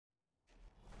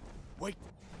Wait.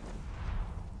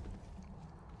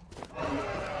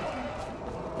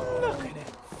 Look at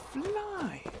it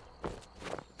fly.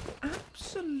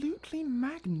 Absolutely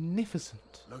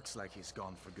magnificent. Looks like he's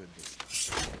gone for good this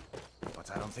time. But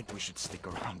I don't think we should stick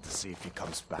around to see if he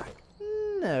comes back.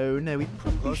 No, we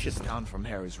probably Closest shouldn't. town from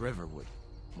here is Riverwood.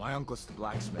 My uncle's the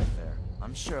blacksmith there.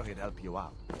 I'm sure he'd help you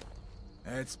out.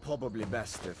 It's probably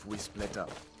best if we split up.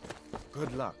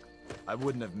 Good luck. I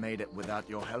wouldn't have made it without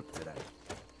your help today.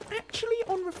 Actually,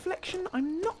 on reflection,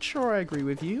 I'm not sure I agree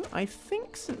with you. I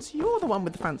think since you're the one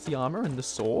with the fancy armor and the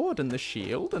sword and the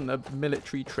shield and the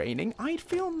military training, I'd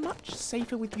feel much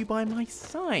safer with you by my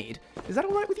side. Is that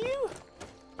all right with you?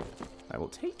 I will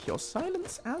take your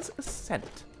silence as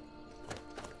assent.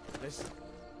 Listen,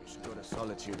 we should go to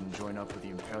Solitude and join up with the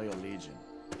Imperial Legion.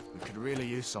 We could really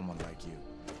use someone like you.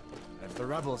 And if the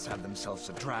rebels have themselves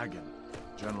a dragon,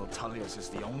 General Tullius is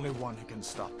the only one who can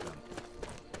stop them.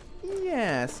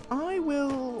 Yes, I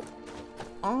will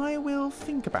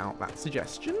think about that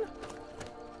suggestion.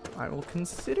 I will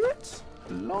consider it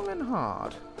long and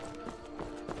hard.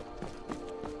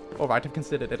 Alright, I've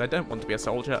considered it. I don't want to be a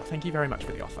soldier. Thank you very much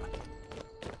for the offer.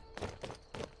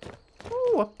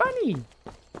 Oh, a bunny!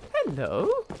 Hello!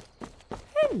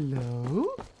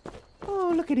 Hello!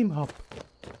 Oh, look at him hop.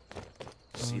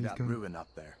 See that ruin up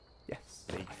there? Yes.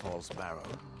 Bleak Falls Barrow.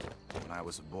 When I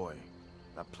was a boy,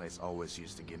 that place always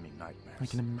used to give me nightmares. I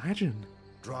can imagine.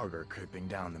 Draugr creeping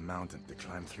down the mountain to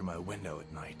climb through my window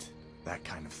at night. That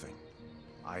kind of thing.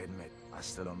 I admit, I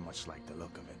still don't much like the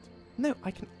look of it. No,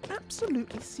 I can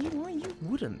absolutely see why you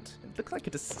wouldn't. It looks like a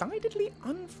decidedly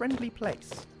unfriendly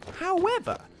place.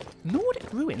 However,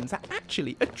 Nordic ruins are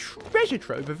actually a treasure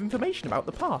trove of information about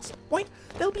the past. Why,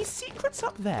 there'll be secrets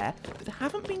up there that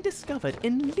haven't been discovered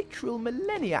in literal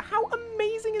millennia. How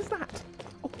amazing is that?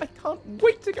 Oh, I can't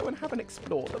wait to go and have an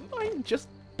explore. The mind just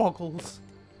boggles.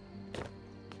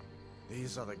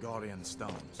 These are the Guardian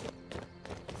Stones.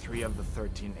 3 of the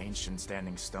 13 ancient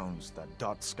standing stones that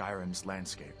dot Skyrim's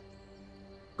landscape.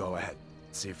 Go ahead,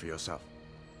 see for yourself.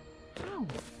 How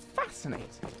fascinating.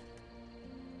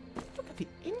 Look at the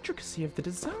intricacy of the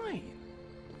design.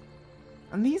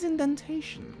 And these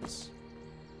indentations.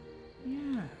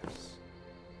 Yes.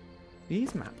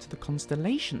 These map to the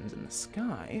constellations in the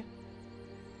sky.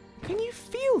 Can you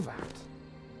feel that?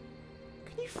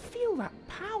 Can you feel that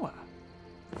power?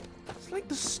 It's like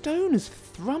the stone is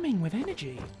thrumming with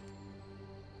energy.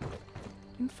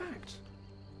 In fact,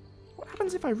 what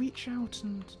happens if I reach out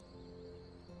and...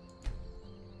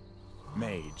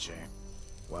 Mage, eh?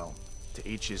 Well, to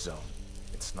each his own.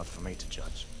 It's not for me to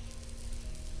judge.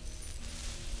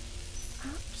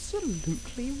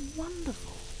 Absolutely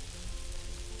wonderful.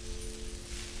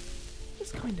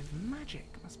 This kind of magic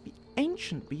must be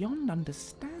ancient beyond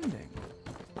understanding.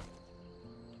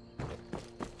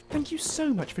 Thank you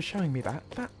so much for showing me that.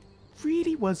 That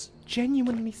really was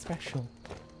genuinely special.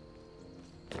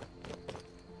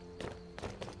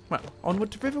 Well,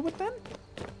 onward to Riverwood then?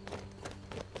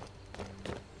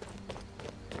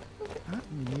 Look at that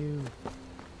view.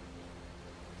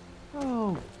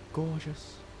 Oh,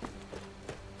 gorgeous.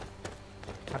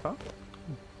 Pepper?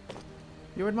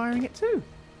 You're admiring it too?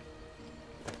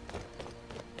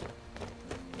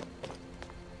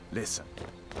 Listen,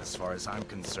 as far as I'm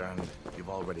concerned, you've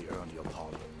already earned your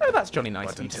pardon. Oh, that's jolly nice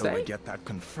But of you to until we say. get that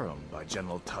confirmed by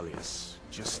General Tullius,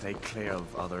 just stay clear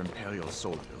of other Imperial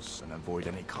soldiers and avoid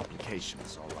any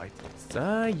complications, alright?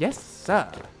 Sir, yes,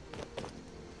 sir.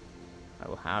 I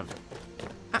will have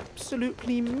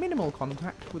absolutely minimal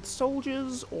contact with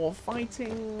soldiers or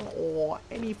fighting or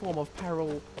any form of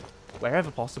peril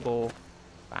wherever possible.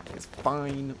 That is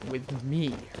fine with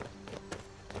me.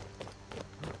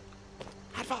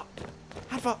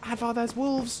 Hadvar, there's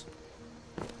wolves.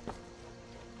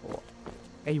 Or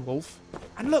a wolf.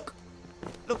 And look,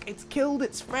 it's killed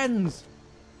its friends.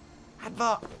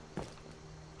 Hadvar.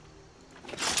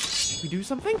 Should we do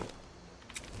something?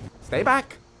 Stay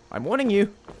back. I'm warning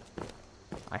you.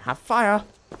 I have fire.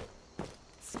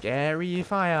 Scary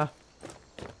fire.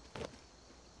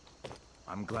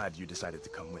 I'm glad you decided to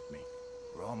come with me.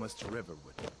 We're almost to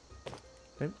Riverwood.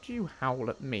 Don't you howl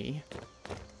at me.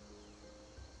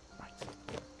 Right.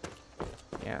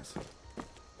 Yes.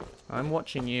 I'm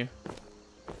watching you.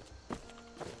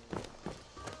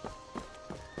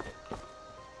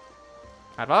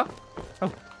 Hadvar?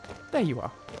 Oh, there you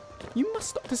are. You must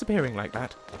stop disappearing like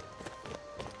that.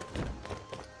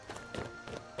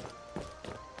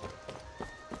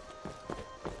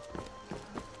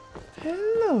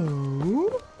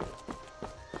 Hello?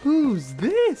 Who's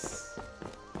this?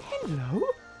 Hello?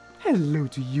 Hello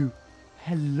to you.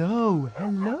 Hello.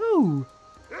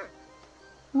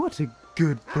 What a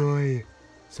good boy.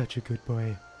 Such a good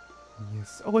boy.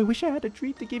 Yes. Oh, I wish I had a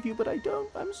treat to give you, but I don't.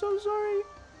 I'm so sorry.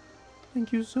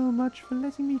 Thank you so much for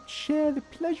letting me share the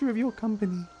pleasure of your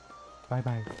company.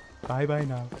 Bye-bye. Bye-bye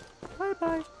now.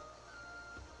 Bye-bye.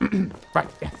 Right,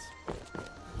 yes.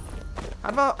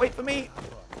 Advar, wait for me.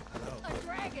 A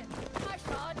dragon! I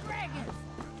saw a dragon!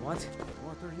 What?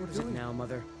 What are you doing now,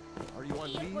 Mother? Are you on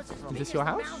It leave was as from big this as your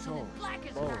the house? mountain and black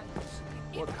as bones?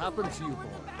 magma. What It happened flew to you, right over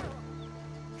boy? the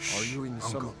barrel. Are you in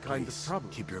some Uncle, kind of please, trouble?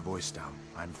 Keep your voice down.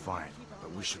 I'm fine,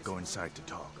 but we should go inside to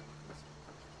talk.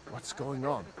 What's going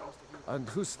on? And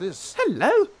who's this?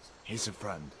 Hello. He's a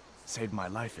friend. Saved my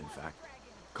life, in fact.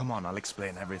 Come on, I'll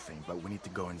explain everything, but we need to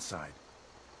go inside.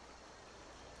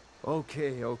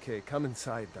 Okay, okay, come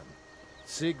inside then.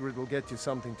 Sigrid will get you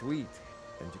something to eat,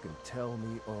 and you can tell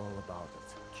me all about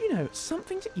it. Do you know,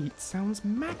 something to eat sounds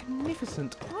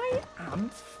magnificent. I am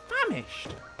famished.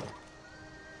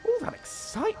 All that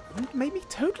excitement made me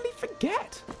totally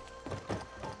forget.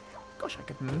 Gosh, I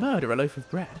could murder a loaf of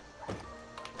bread.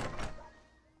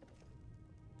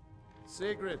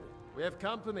 Sigrid, we have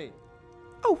company.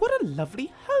 Oh, what a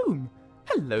lovely home.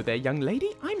 Hello there, young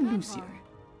lady. I'm Lucien.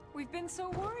 We've been so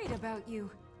worried about you.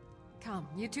 Come,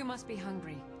 you two must be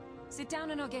hungry. Sit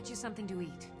down and I'll get you something to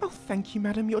eat. Oh, thank you,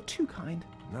 madam. You're too kind.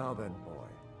 Now then, boy,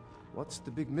 what's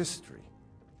the big mystery?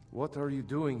 What are you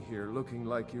doing here looking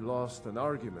like you lost an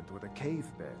argument with a cave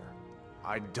bear?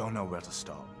 I don't know where to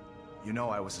start. You know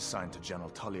I was assigned to General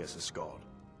Tullius' guard.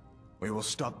 We were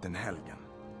stopped in Helgen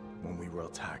when we were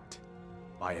attacked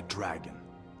by a dragon.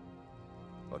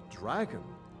 A dragon?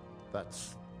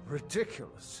 That's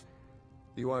ridiculous.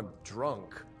 You aren't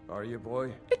drunk, are you,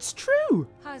 boy? It's true.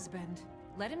 Husband,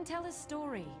 let him tell his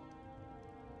story.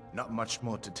 Not much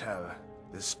more to tell.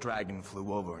 This dragon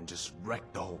flew over and just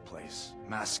wrecked the whole place.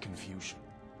 Mass confusion.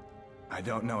 I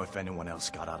don't know if anyone else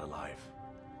got out alive.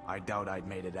 I doubt I'd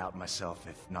made it out myself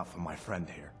if not for my friend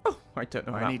here. Oh, I don't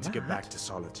know about I need to get that. back to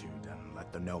Solitude and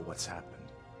let them know what's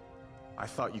happened. I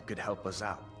thought you could help us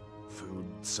out. Food,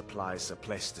 supplies, a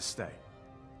place to stay.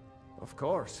 Of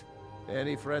course.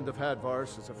 Any friend of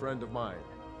Hadvar's is a friend of mine.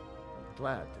 I'm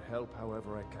glad to help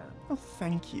however I can. Oh,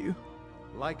 thank you.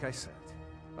 Like I said,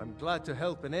 I'm glad to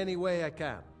help in any way I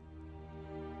can.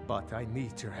 But I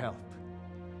need your help.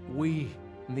 We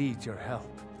need your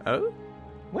help. Oh?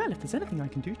 Well, if there's anything I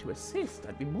can do to assist,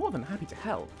 I'd be more than happy to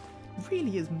help. It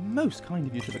really is most kind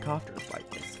of you to look after us like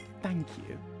this. Thank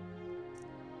you.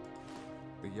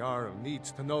 The Jarl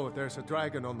needs to know if there's a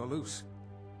dragon on the loose.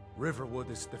 Riverwood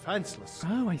is defenseless.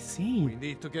 Oh, I see. We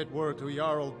need to get word to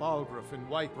Jarl Balgruuf in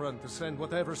Whiterun to send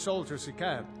whatever soldiers he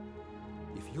can.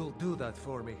 If you'll do that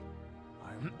for me,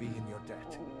 I'll be in your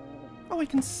debt. Oh, I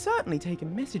can certainly take a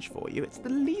message for you. It's the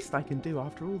least I can do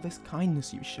after all this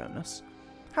kindness you've shown us.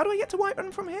 How do I get to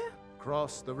Whiterun from here?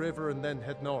 Cross the river and then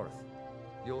head north.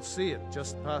 You'll see it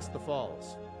just past the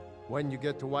falls. When you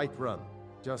get to Whiterun,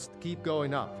 just keep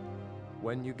going up.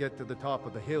 When you get to the top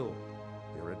of the hill,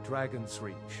 you're at Dragon's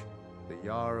Reach, the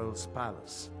Jarl's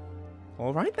palace.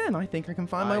 All right then, I think I can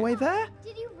find my way there.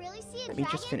 Did you really see a Let dragon? me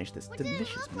just finish this What did it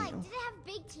delicious look like? meal. Did it have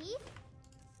big teeth?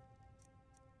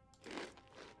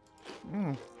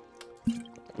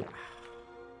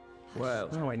 Well,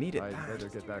 Oh, I needed I'd that. better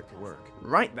get back to work.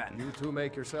 Right then. You two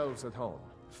make yourselves at home.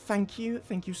 Thank you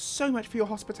so much for your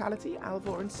hospitality,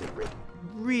 Alvor and Sigrid.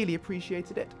 Really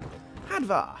appreciated it.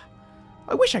 Hadvar,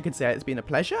 I wish I could say it's been a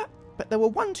pleasure, but there were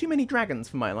one too many dragons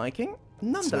for my liking. It's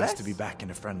Nonetheless, nice to be back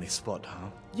in a friendly spot, huh?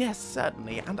 yes,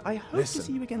 certainly, and I hope Listen, to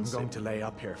see you again I'm soon. going to lay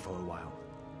up here for a while.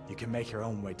 You can make your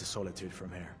own way to Solitude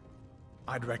from here.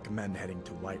 I'd recommend heading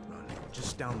to Whiterun,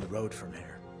 just down the road from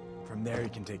here. From there you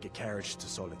can take a carriage to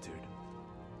Solitude.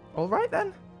 All right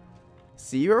then.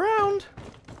 See you around.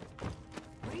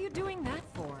 What are you doing that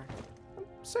for?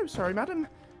 So sorry, madam.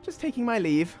 Just taking my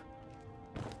leave.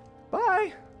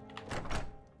 Bye.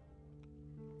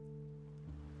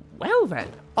 Well then,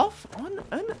 off on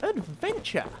an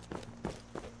adventure.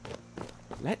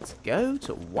 Let's go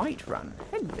to Whiterun.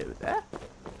 Hello there.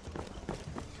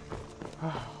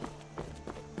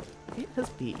 It has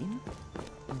been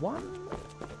one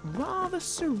rather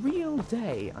surreal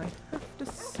day, I have to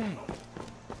say.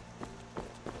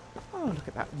 Oh, look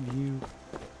at that view.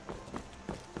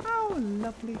 How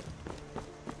lovely.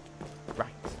 Right,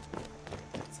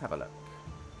 let's have a look.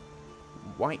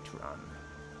 Whiterun.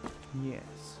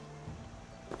 Yes.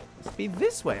 Must be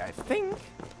this way, I think.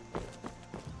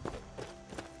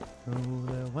 Oh,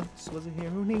 there once was a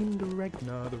hero named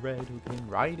Ragnar the Red who came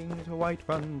riding to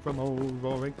Whiterun from old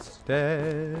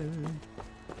Rorikstead.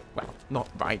 Well, not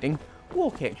riding,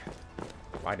 walking.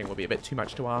 Riding will be a bit too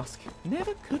much to ask.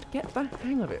 Never could get the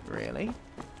hang of it, really.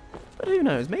 But who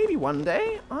knows, maybe one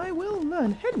day I will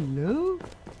learn. Hello!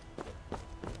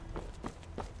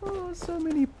 Oh, so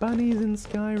many bunnies in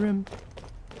Skyrim.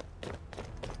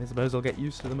 I suppose I'll get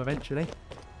used to them eventually.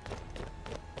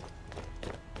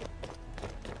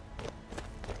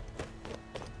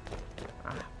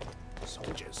 Ah,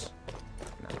 soldiers.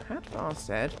 Now, Hadvar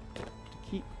said to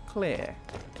keep clear.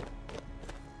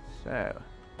 So,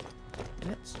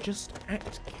 let's just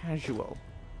act casual.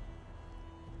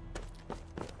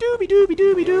 Dooby dooby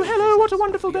dooby doo. Hello, what a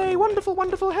wonderful day. Wonderful,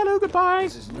 wonderful. Hello, goodbye.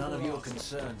 This is none of your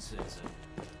concern, citizen.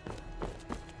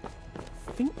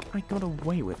 I think I got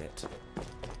away with it.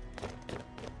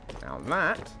 Now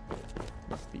that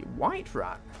must be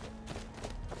Whiterun.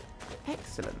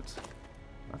 Excellent.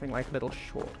 Nothing like a little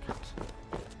shortcut.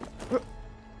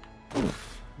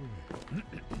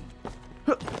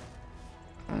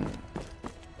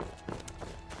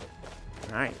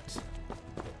 Right.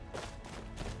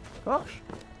 Gosh,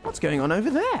 what's going on over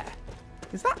there?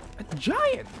 Is that a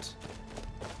giant?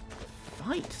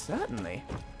 Fight, certainly.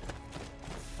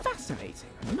 Fascinating.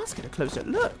 I must get a closer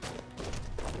look.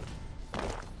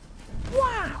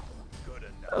 Wow!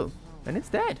 Oh, and it's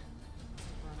dead.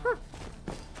 Huh.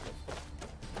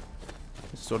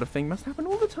 This sort of thing must happen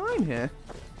all the time here.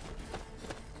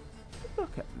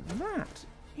 Look at that.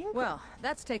 Well,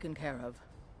 that's taken care of.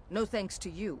 No thanks to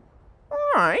you.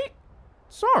 Alright.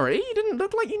 Sorry, you didn't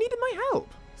look like you needed my help.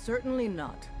 Certainly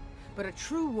not. But a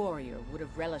true warrior would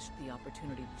have relished the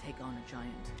opportunity to take on a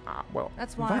giant. Ah, well,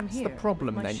 That's why I'm that's here, the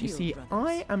problem with my then. You shield see, brothers.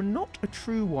 I am not a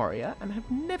true warrior and have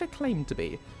never claimed to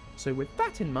be. So with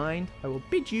that in mind, I will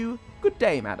bid you good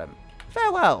day, madam.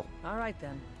 Farewell. All right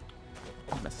then.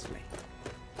 Honestly.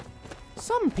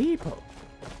 Some people.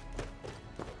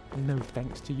 No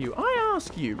thanks to you. I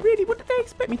ask you, really, what did they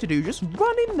expect me to do? Just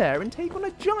run in there and take on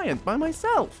a giant by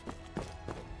myself?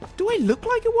 Do I look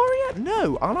like a warrior?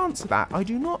 No, I'll answer that. I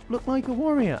do not look like a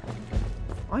warrior.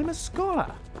 I'm a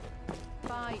scholar.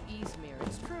 By Eastmere,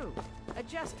 it's true. A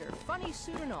jester, funny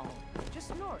suit and all.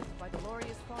 Just north by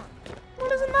Glorious Farm.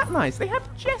 Well, isn't that nice? They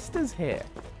have jesters here.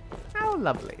 How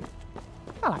lovely.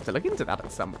 I'll have to look into that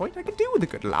at some point. I could do with a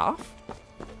good laugh.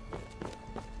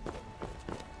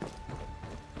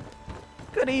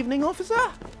 Good evening, officer.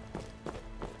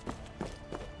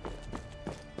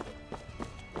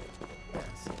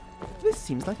 Yes. This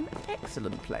seems like an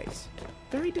excellent place.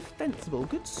 Very defensible,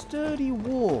 good sturdy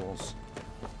walls.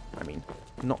 I mean,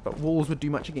 not that walls would do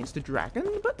much against a dragon,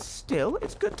 but still,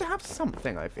 it's good to have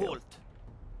something, I feel. Halt!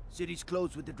 City's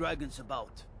closed with the dragons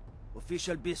about.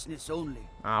 Official business only.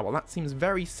 Ah, well, that seems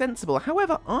very sensible.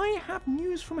 However, I have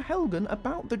news from Helgen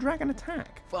about the dragon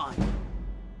attack. Fine.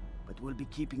 But we'll be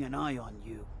keeping an eye on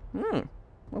you.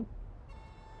 Well,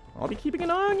 I'll be keeping an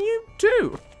eye on you,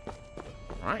 too.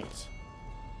 Right.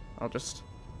 I'll just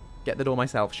get the door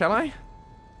myself, shall I?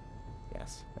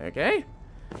 Yes. Okay.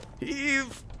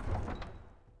 Heave!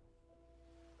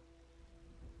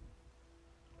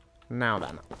 Now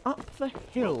then, up the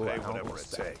hill. We'll pay I whatever will it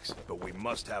say. takes, but we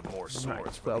must have more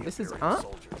swords for well, the this is Imperial up.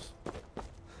 soldiers.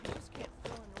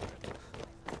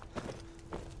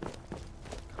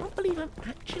 Can't believe I'm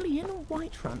actually in a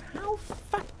Whiterun. How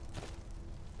fat.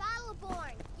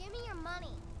 Battleborn, give me your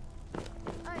money.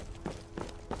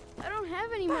 I don't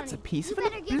have any money. That's a piece You of an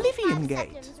better give me Oblivion 5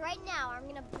 Gate. septims right now, or I'm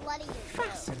gonna bloody you.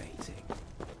 Fascinating.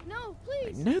 No, I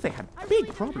please. know they had I really big don't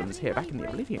have problems any here back money, in the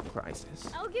Brain. Oblivion Crisis.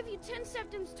 I'll give you 10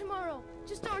 septims tomorrow.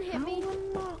 Just don't hit How me.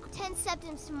 remarkable. 10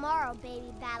 septims tomorrow,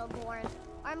 baby Battleborn, or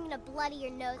I'm gonna bloody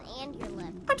your nose and your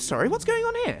lip. I'm sorry, what's going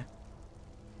on here?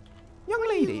 Young What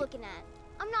are lady, you looking at?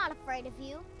 I'm not afraid of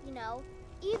you, you know,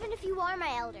 even if you are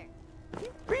my elder.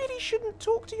 you really shouldn't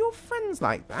talk to your friends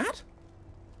like that.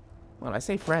 Well, I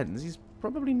say friends, he's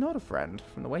probably not a friend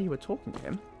from the way you were talking to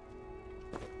him.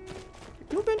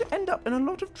 You're going to end up in a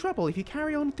lot of trouble if you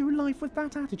carry on through life with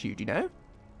that attitude, you know?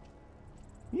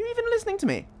 Are you even listening to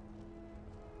me?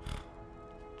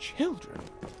 Children.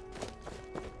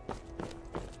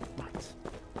 Right.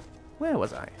 Where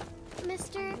was I?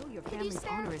 Mister, I know your could you family's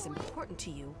spare honor a is coin? important to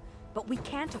you, but we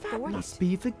can't That afford must it.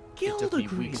 be the It guild took me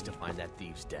agreement. weeks to find that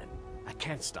thieves' den. I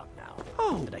can't stop now.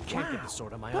 Oh, and I can't get wow. the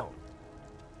sword on my But own.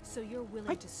 So you're willing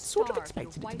I to sort of starve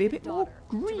expected your it to be a wife bit and more daughter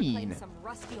to reclaim green. some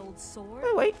rusty old sword?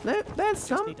 Oh wait, no, there's Just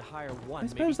some. need to hire one, I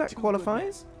suppose maybe that 2 good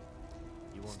qualifies. men.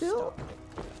 You won't Still, stop me.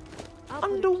 I'll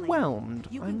put it plain.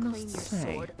 underwhelmed, You I can claim must your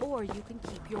say. sword, or you can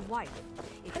keep your wife.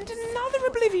 If And you another sacrifice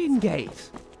Oblivion that, Gate!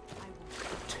 I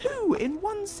will 2 in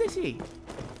one city!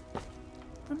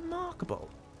 Remarkable.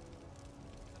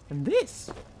 And this?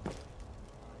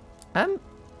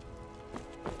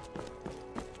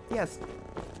 Yes.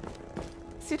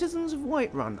 Citizens of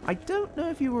Whiterun, I don't know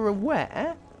if you were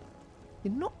aware,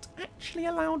 you're not actually actually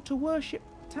allowed to worship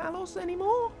Talos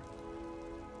anymore?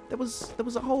 There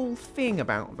was a whole thing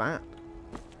about that.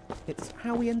 It's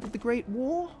how we ended the Great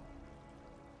War.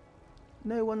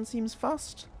 No one seems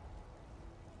fussed.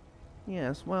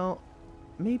 Yes, well,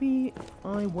 maybe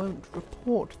I won't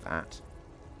report that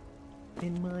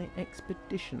in my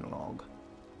expedition log.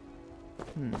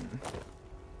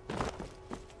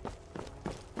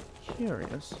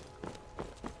 Curious.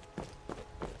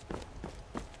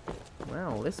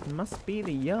 Well, this must be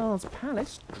the Jarl's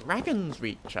Palace, Dragon's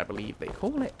Reach, I believe they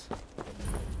call it.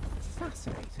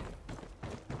 Fascinating.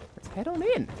 Let's head on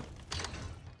in.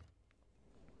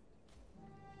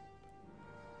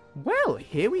 Well,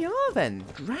 here we are then,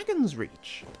 Dragon's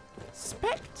Reach.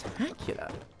 Spectacular.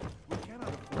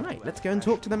 Right, let's go and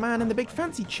talk to the man in the big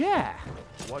fancy chair.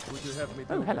 What would you have me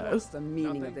do? Oh, hello. What's the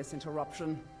meaning of this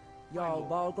interruption? Jarl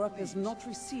Balgrup is not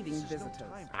receiving visitors.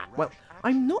 Well,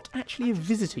 I'm not actually a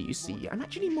visitor, you see. I'm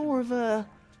actually more of a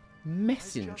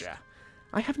messenger.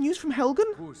 I have news from Helgen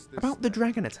about the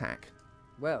dragon attack.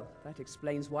 Well, that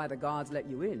explains why the guards let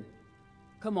you in.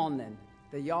 Come on then.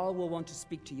 The Jarl will want to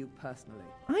speak to you personally.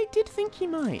 I did think he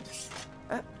might.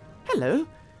 Hello,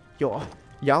 your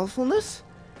Jarlfulness.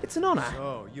 It's an honor.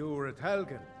 So, you were at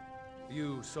Helgen.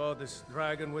 You saw this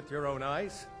dragon with your own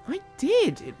eyes? I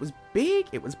did. It was big,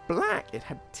 it was black, it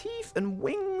had teeth and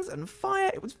wings and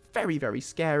fire. It was very, very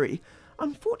scary.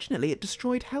 Unfortunately, it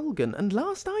destroyed Helgen, and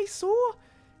last I saw,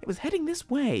 it was heading this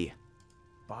way.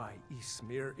 By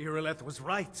Ysmir, Irileth was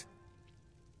right.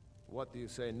 What do you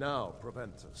say now,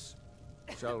 Proventus?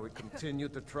 Shall we continue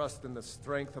to trust in the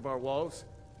strength of our walls?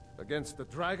 Against the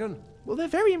dragon? Well, they're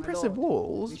very impressive My lord,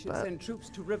 walls, we should but... send troops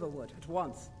to Riverwood at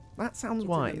once. That sounds It's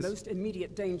wise. in the most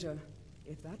immediate danger.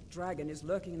 If that dragon is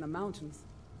lurking in the mountains...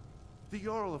 The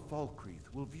Jarl of Falkreath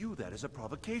will view that as a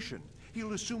provocation.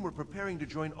 He'll assume we're preparing to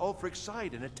join Ulfric's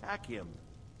side and attack him.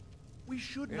 We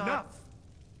should not... Enough!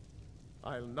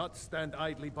 I'll not stand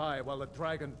idly by while the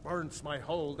dragon burns my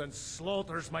hold and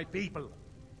slaughters my people.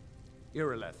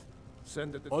 Irileth,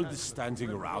 send it. All this standing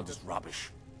around is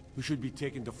rubbish. We should be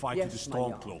taken to fight with the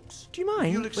Stormcloaks. Do you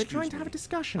mind? We're trying to have a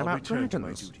discussion about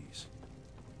dragons.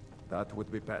 That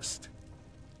would be best.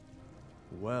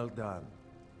 Well done.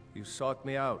 You sought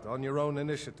me out on your own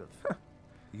initiative.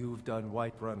 You've done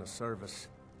Whiterun a service,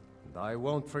 and I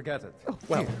won't forget it. Oh,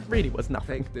 well, it really was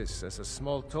nothing. Take this as a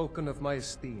small token of my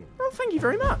esteem. Oh, thank you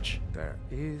very much. There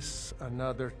is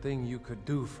another thing you could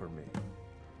do for me.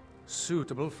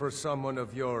 Suitable for someone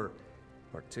of your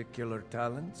particular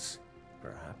talents,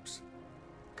 perhaps.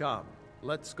 Come,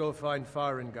 let's go find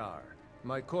Farengar,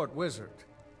 my court wizard.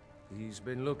 He's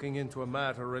been looking into a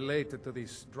matter related to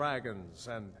these dragons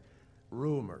and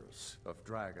rumors of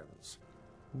dragons.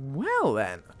 Well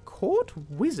then, a court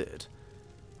wizard.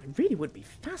 I really would be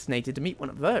fascinated to meet one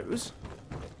of those.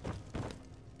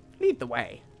 Lead the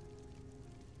way.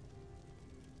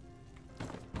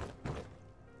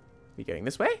 We going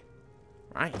this way?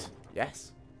 Right,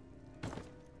 yes.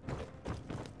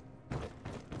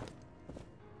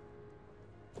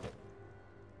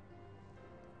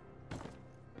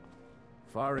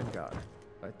 Farengar,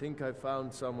 I think I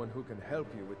found someone who can help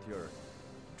you with your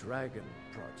dragon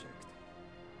project.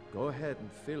 Go ahead and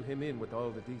fill him in with all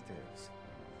the details.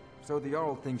 So the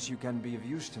Jarl thinks you can be of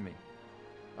use to me.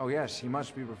 Oh yes, he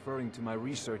must be referring to my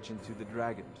research into the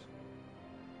dragons.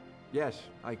 Yes,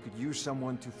 I could use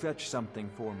someone to fetch something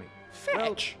for me.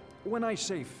 Fetch? Well, when I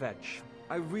say fetch,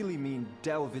 I really mean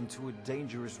delve into a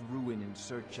dangerous ruin in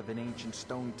search of an ancient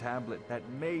stone tablet that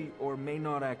may or may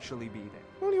not actually be there.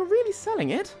 Well, you're really selling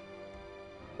it.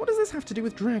 What does this have to do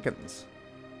with dragons?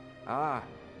 Ah,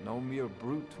 no mere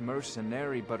brute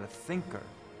mercenary, but a thinker.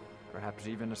 Perhaps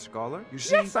even a scholar? You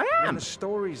see, yes, I am! When the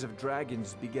stories of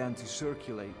dragons began to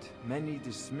circulate, many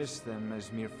dismissed them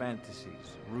as mere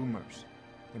fantasies, rumors,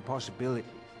 impossibilities.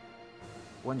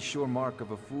 One sure mark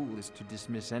of a fool is to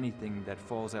dismiss anything that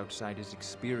falls outside his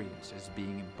experience as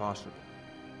being impossible.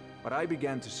 But I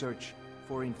began to search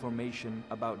for information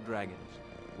about dragons.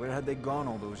 Where had they gone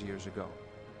all those years ago?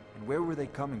 And where were they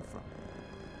coming from?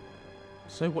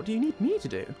 So what do you need me to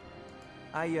do?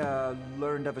 I,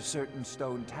 learned of a certain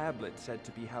stone tablet said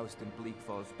to be housed in Bleak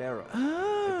Falls Barrow.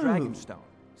 Oh! A dragon stone,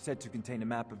 said to contain a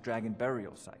map of dragon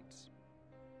burial sites.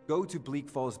 Go to Bleak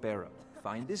Falls Barrow,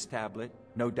 find this tablet,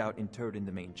 no doubt interred in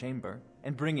the main chamber,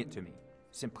 and bring it to me.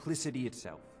 Simplicity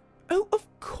itself. Oh, of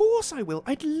course I will.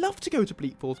 I'd love to go to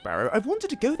Bleak Falls Barrow. I've wanted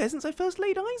to go there since I first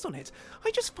laid eyes on it.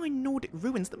 I just find Nordic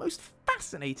ruins the most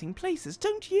fascinating places,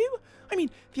 don't you? I mean,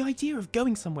 the idea of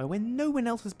going somewhere where no one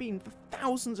else has been for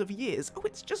thousands of years, oh,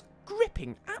 it's just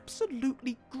gripping,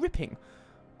 absolutely gripping.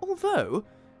 Although,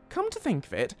 come to think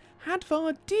of it,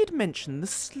 Hadvar did mention the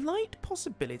slight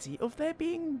possibility of there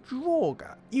being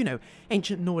Draugr, you know,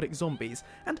 ancient Nordic zombies,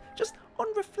 and just on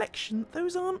reflection,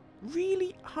 those aren't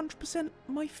really 100%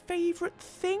 my favourite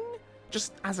thing,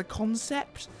 just as a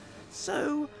concept.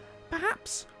 So,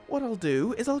 perhaps what I'll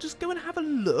do is I'll just go and have a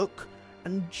look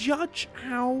and judge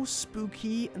how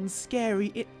spooky and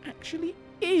scary it actually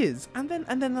is, and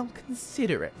then I'll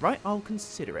consider it, right? I'll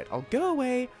consider it. I'll go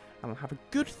away and I'll have a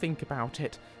good think about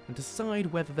it and decide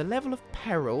whether the level of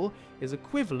peril is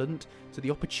equivalent to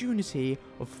the opportunity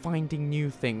of finding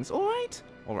new things. All right?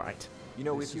 All right. You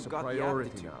know, This if you've is a got the priority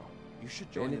aptitude, now. you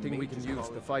should join the Anything we can Mages use to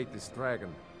College. fight this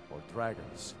dragon, or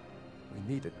dragons,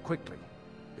 we need it quickly,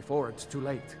 before it's too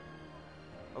late.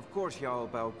 Of course, Jarl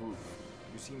Balbruf.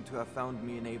 You seem to have found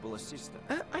me an able assistant.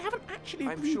 I haven't actually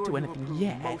I'm agreed sure to you anything will prove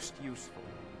yet. most useful.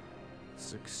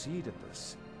 Succeed at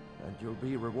this, and you'll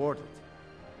be rewarded.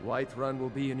 Whiterun will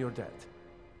be in your debt.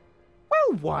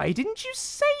 Well, why didn't you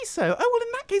say so? Oh, well, in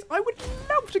that case, I would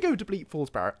love to go to Bleak Falls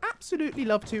Barrow. Absolutely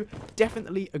love to.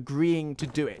 Definitely agreeing to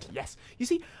do it. Yes. You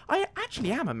see, I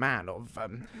actually am a man of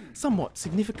somewhat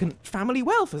significant family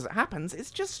wealth, as it happens.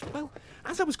 It's just, well,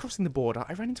 as I was crossing the border,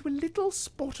 I ran into a little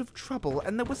spot of trouble,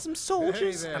 and there were some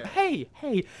soldiers. Hey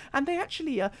there. And they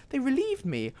actually, they relieved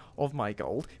me of my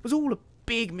gold. It was all a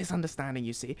big misunderstanding,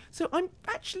 you see. So I'm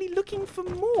actually looking for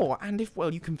more, and if,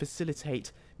 well, you can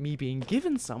facilitate me being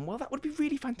given some, well, that would be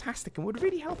really fantastic and would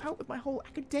really help out with my whole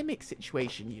academic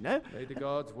situation, you know? May the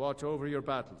gods watch over your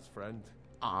battles, friend.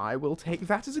 I will take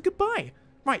that as a goodbye.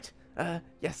 Right,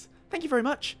 yes, thank you very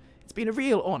much. It's been a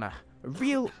real honour. A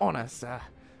real honour, sir.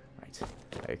 Right,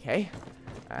 okay.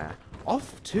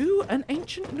 Off to an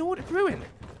ancient Nordic ruin.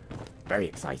 Very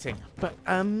exciting, but,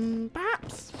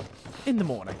 perhaps in the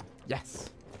morning. Yes,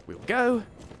 we'll go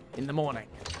in the morning.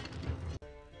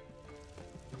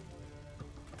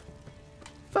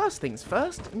 First things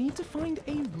first, I need to find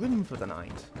a room for the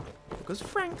night, because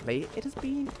frankly, it has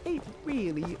been a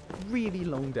really, really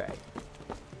long day.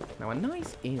 Now, a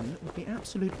nice inn would be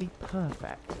absolutely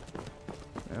perfect.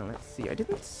 Now, let's see, I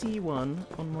didn't see one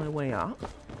on my way up,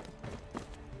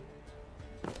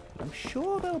 but I'm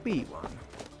sure there'll be one.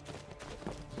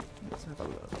 Let's have a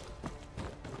look.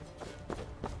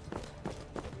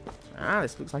 Ah,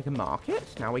 this looks like a market.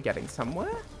 Now we're getting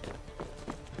somewhere.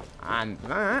 And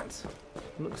that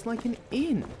looks like an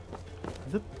inn.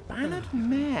 The Bannered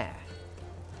Mare.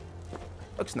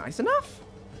 Looks nice enough.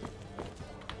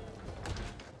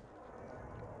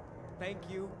 Thank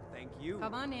you. Thank you.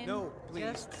 Come on in. No, please.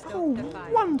 Just stoke Oh, the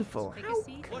fire. wonderful. Take a How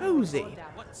seat. cozy.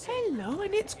 Hello,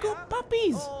 and it's got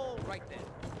puppies. Oh, right then.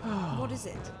 Oh, What is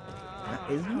it? that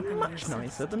is much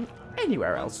nicer than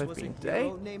anywhere else I've been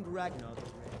today. Named Ragnar.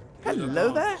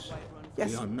 Hello there.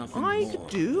 Yes, are nothing I more. could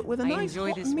do with a I nice enjoy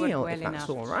hot this work meal, well if that's enough,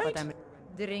 all right. but I'm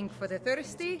drink for the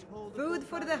thirsty, food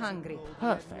for the hungry.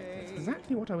 Perfect. That's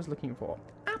exactly what I was looking for.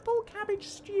 Apple cabbage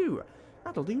stew.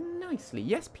 That'll do nicely.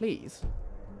 Yes, please.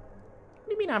 What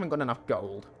do you mean I haven't got enough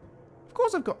gold? Of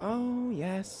course I've got... Oh,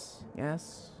 yes.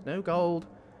 Yes. No gold.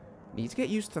 Need to get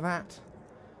used to that.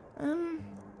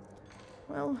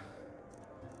 Well...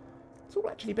 It's all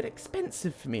actually a bit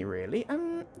expensive for me, really.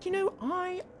 You know,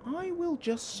 I will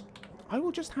just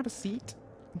have a seat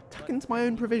and tuck into my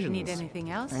own provisions. Need anything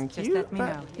else? Thank Just you. let me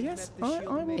but know. Yes, I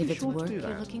will If be it's sure work to do you're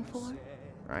that. looking for,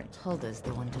 Right. Hulda's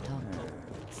the one to talk to.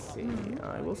 Let's see.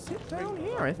 I will sit down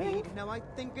here, I think. Now I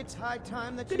think it's high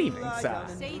time that Good you evening, lie sir. down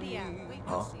and Sadia, wait,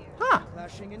 Oh. Lucia. Ah!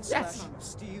 clashing and Yes. slashing of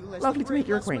steel as Lovely the to meet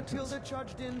your brave lass acquaintance. Matilda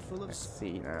charged in full of Let's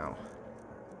see now.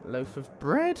 Loaf of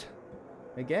bread.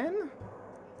 Again.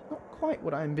 Not quite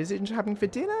what I envisaged having for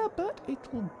dinner, but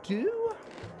it'll do.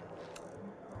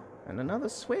 And another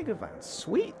swig of that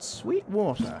sweet, sweet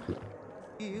water.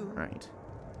 Right.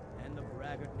 And the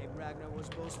braggart named Ragnar was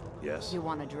boastful. Yes. You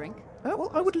want a drink?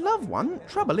 Well, I would love one.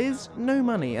 Trouble is, no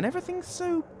money, and everything's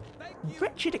so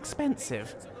wretched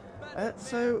expensive.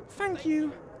 So, thank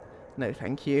you. No,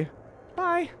 thank you.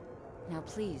 Bye. Now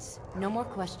please, no more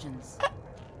questions.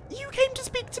 You came to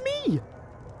speak to me!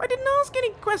 I didn't ask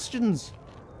any questions.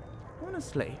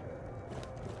 Honestly.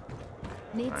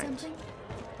 Need Right. something?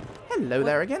 Hello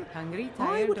there again. Hungry, I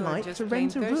tired, would or like just to plain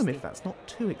rent a room thirsty? if that's not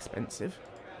too expensive.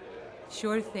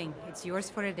 Sure thing. It's yours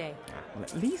for a day. Well,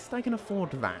 at least I can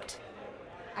afford that.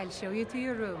 I'll show you to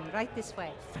your room, right this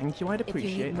way. Thank you, I'd If you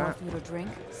appreciate need more that. food or drink,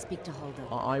 speak to Hulda.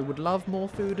 I would love more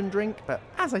food and drink, but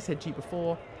as I said to you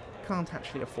before, can't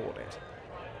actually afford it.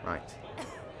 Right.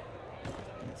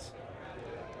 Yes.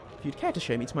 If you'd care to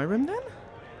show me to my room then?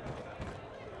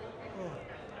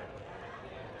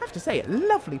 I have to say, a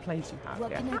lovely place you have What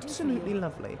here. can I do for Absolutely you?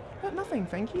 lovely. Nothing,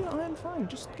 thank you. I am fine.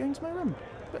 Just going to my room.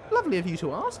 But lovely of you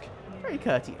to ask. Very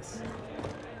courteous.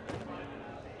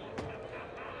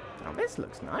 Now this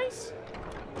looks nice.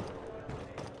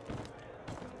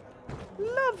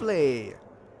 Lovely.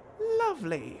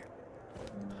 Lovely.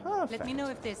 Perfect. Let me know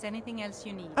if there's anything else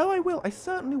you need. Oh, I will. I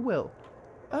certainly will.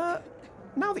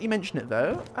 Now that you mention it,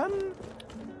 though,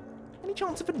 any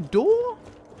chance of a door?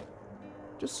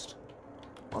 Just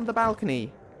on the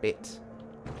balcony bit.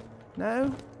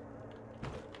 No?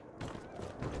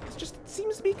 It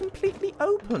seems to be completely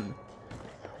open.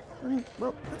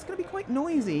 Well, that's going to be quite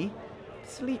noisy to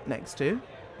sleep next to.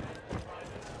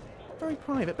 Very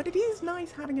private, but it is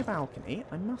nice having a balcony,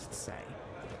 I must say.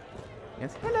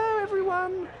 Yes, hello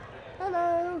everyone!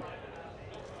 Hello!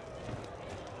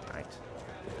 Right.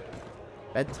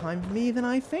 Bedtime for me then,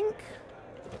 I think.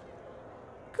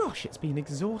 Gosh, it's been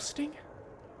exhausting.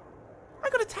 I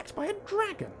got attacked by a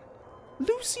dragon.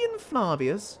 Lucien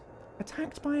Flavius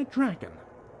attacked by a dragon.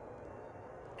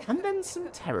 And then some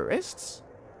terrorists.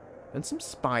 And some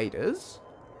spiders.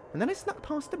 And then I snuck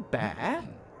past a bear.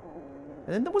 And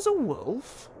then there was a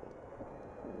wolf.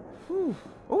 Whew.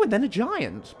 Oh, and then a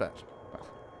giant, but well,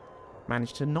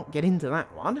 managed to not get into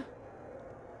that one.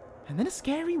 And then a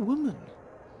scary woman.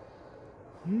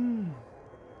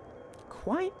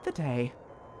 Quite the day.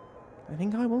 I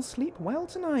think I will sleep well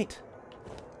tonight.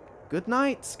 Good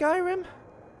night, Skyrim.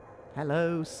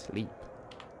 Hello, sleep.